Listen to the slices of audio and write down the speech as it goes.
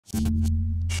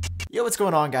Yo, what's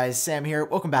going on, guys? Sam here.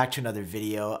 Welcome back to another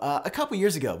video. A couple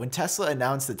years ago, when Tesla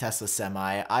announced the Tesla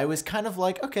Semi, I was kind of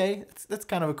like, okay, that's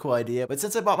kind of a cool idea. But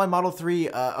since I bought my Model 3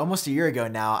 almost a year ago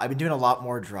now, I've been doing a lot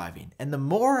more driving. And the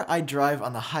more I drive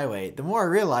on the highway, the more I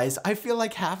realize I feel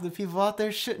like half the people out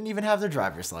there shouldn't even have their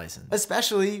driver's license.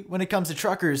 Especially when it comes to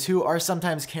truckers who are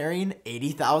sometimes carrying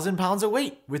 80,000 pounds of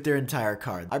weight with their entire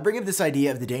car. I bring up this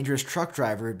idea of the dangerous truck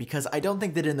driver because I don't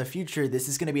think that in the future this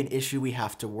is going to be an issue we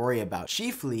have to worry about.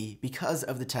 Chiefly because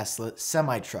of the Tesla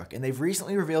semi-truck, and they've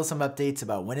recently revealed some updates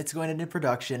about when it's going into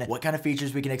production, what kind of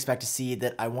features we can expect to see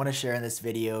that I want to share in this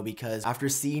video, because after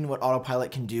seeing what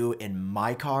AutoPilot can do in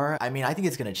my car, I mean, I think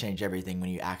it's going to change everything when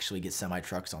you actually get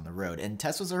semi-trucks on the road, and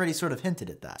Tesla's already sort of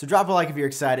hinted at that. So drop a like if you're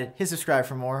excited, hit subscribe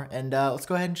for more, and let's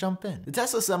go ahead and jump in. The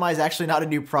Tesla Semi is actually not a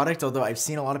new product, although I've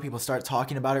seen a lot of people start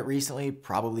talking about it recently,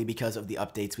 probably because of the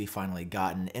updates we finally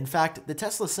gotten. In fact, the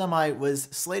Tesla Semi was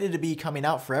slated to be coming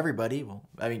out for everybody. Well,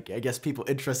 I mean, I guess people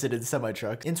interested in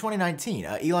semi-trucks in 2019.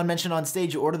 Elon mentioned on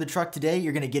stage, you order the truck today,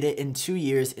 you're going to get it in 2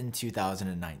 years in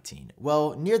 2019.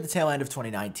 Well, near the tail end of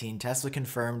 2019, Tesla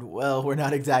confirmed, well, we're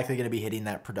not exactly going to be hitting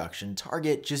that production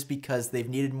target just because they've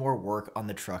needed more work on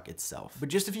the truck itself. But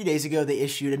just a few days ago, they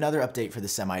issued another update for the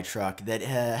semi-truck that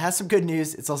has some good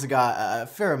news. It's also got a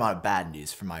fair amount of bad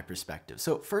news from my perspective.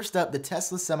 So first up, the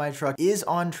Tesla semi-truck is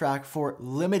on track for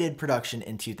limited production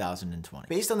in 2020.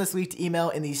 Based on this leaked email,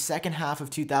 in the second half of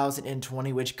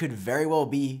 2020, which could very well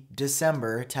be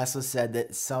December, Tesla said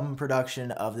that some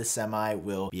production of the Semi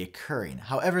will be occurring.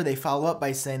 However, they follow up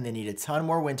by saying they need a ton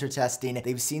more winter testing.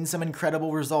 They've seen some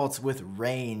incredible results with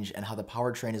range and how the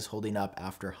powertrain is holding up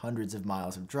after hundreds of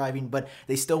miles of driving, but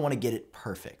they still want to get it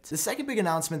perfect. The second big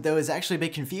announcement, though, is actually a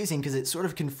bit confusing because it sort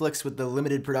of conflicts with the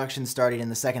limited production starting in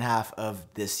the second half of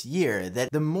this year,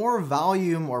 that the more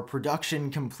volume or production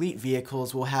complete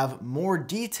vehicles will have more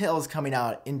details coming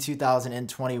out in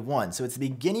 2021. So it's the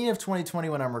beginning of 2020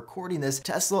 when I'm recording this.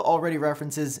 Tesla already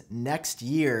references next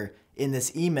year in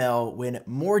this email when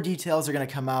more details are going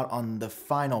to come out on the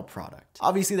final product.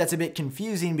 Obviously, that's a bit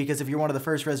confusing because if you're one of the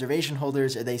first reservation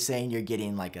holders, are they saying you're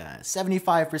getting like a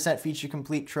 75% feature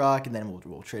complete truck and then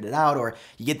we'll trade it out, or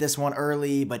you get this one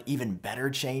early but even better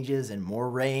changes and more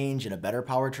range and a better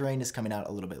powertrain is coming out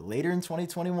a little bit later in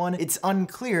 2021? It's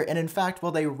unclear, and in fact,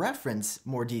 while they reference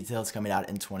more details coming out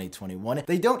in 2021,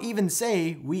 they don't even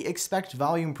say we expect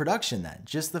volume production then,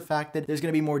 just the fact that there's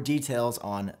going to be more details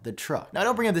on the truck. Now, I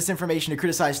don't bring up this information to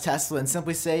criticize Tesla and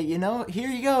simply say, you know, here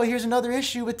you go, here's another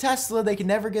issue with Tesla, they can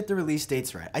never get the release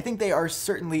dates right. I think they are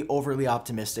certainly overly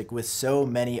optimistic with so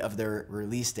many of their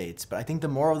release dates, but I think the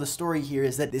moral of the story here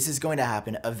is that this is going to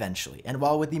happen eventually. And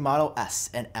while with the Model S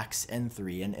and X and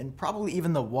 3 and probably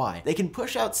even the Y, they can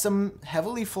push out some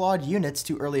heavily flawed units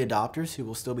to early adopters who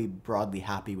will still be broadly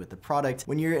happy with the product.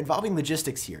 When you're involving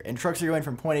logistics here and trucks are going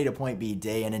from point A to point B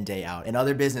day in and day out, and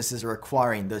other businesses are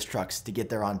requiring those trucks to get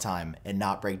there on time and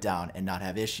not break down and not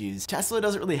have issues, Tesla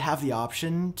doesn't really have the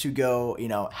option to go, you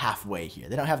know, halfway here.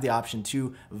 They don't have the option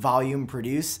to volume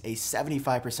produce a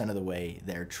 75% of the way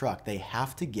their truck. They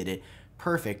have to get it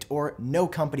perfect or no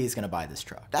company is going to buy this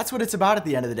truck. That's what it's about at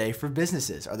the end of the day for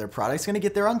businesses. Are their products going to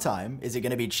get there on time? Is it going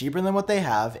to be cheaper than what they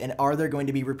have? And are there going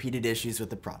to be repeated issues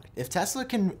with the product? If Tesla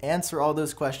can answer all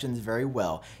those questions very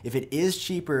well, if it is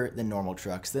cheaper than normal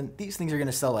trucks, then these things are going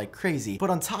to sell like crazy. But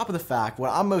on top of the fact,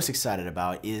 what I'm most excited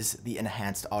about is the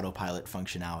enhanced AutoPilot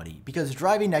functionality, because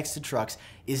driving next to trucks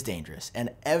is dangerous.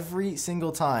 And every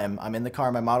single time I'm in the car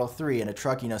in my Model 3 and a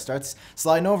truck, you know, starts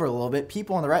sliding over a little bit,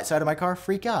 people on the right side of my car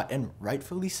freak out, and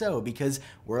rightfully so, because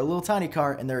we're a little tiny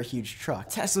car and they're a huge truck.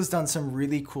 Tesla's done some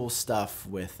really cool stuff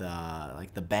with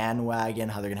like the bandwagon,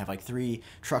 how they're gonna have like 3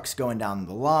 trucks going down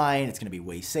the line. It's gonna be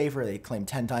way safer. They claim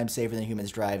 10 times safer than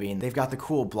humans driving. They've got the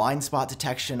cool blind spot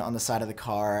detection on the side of the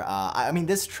car. I mean,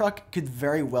 this truck could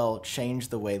very well change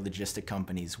the way logistic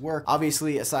companies work.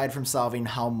 Obviously, aside from solving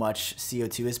how much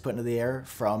CO2 is put into the air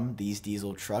from these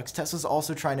diesel trucks, Tesla's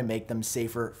also trying to make them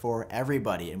safer for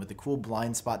everybody. And with the cool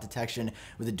blind spot detection,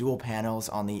 with the dual panels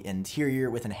on the interior,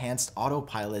 with enhanced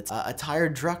autopilot, a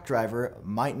tired truck driver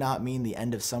might not mean the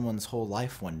end of someone's whole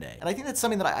life one day. And I think that's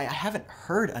something that I haven't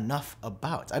heard enough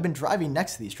about. I've been driving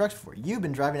next to these trucks before. You've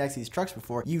been driving next to these trucks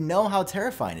before. You know how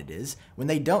terrifying it is when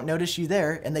they don't notice you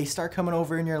there and they start coming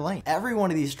over in your lane. Every one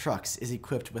of these trucks is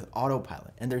equipped with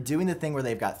autopilot, and they're doing the thing where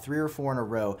they've got 3 or 4 in a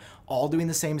row all doing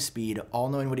the same speed, all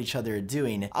knowing what each other are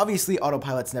doing. Obviously,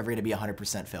 autopilot's never gonna be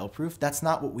 100% fail-proof. That's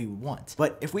not what we want.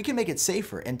 But if we can make it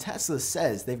safer, and Tesla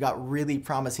says they've got really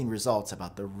promising results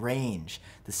about the range,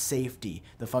 the safety,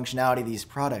 the functionality of these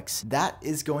products, that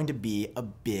is going to be a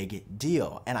big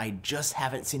deal. And I just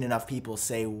haven't seen enough people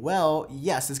say, well,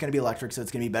 yes, it's gonna be electric, so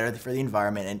it's gonna be better for the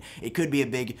environment, and it could be a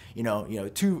big,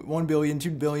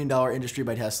 $2 billion industry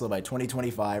by Tesla by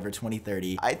 2025 or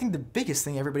 2030. I think the biggest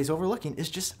thing everybody's overlooking is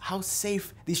just how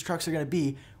safe these trucks are gonna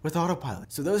be with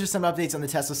autopilot. So those are some updates on the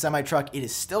Tesla semi-truck. It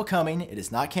is still coming. It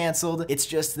is not canceled. It's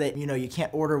just that, you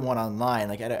can't order one online.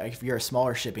 Like if you're a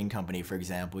smaller shipping company, for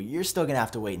example, you're still gonna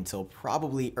have to wait until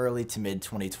probably early to mid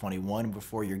 2021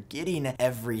 before you're getting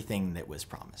everything that was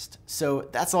promised. So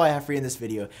that's all I have for you in this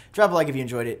video. Drop a like if you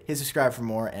enjoyed it, hit subscribe for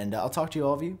more, and I'll talk to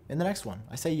all of you in the next one.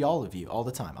 I say all of you all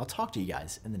the time. I'll talk to you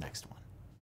guys in the next one.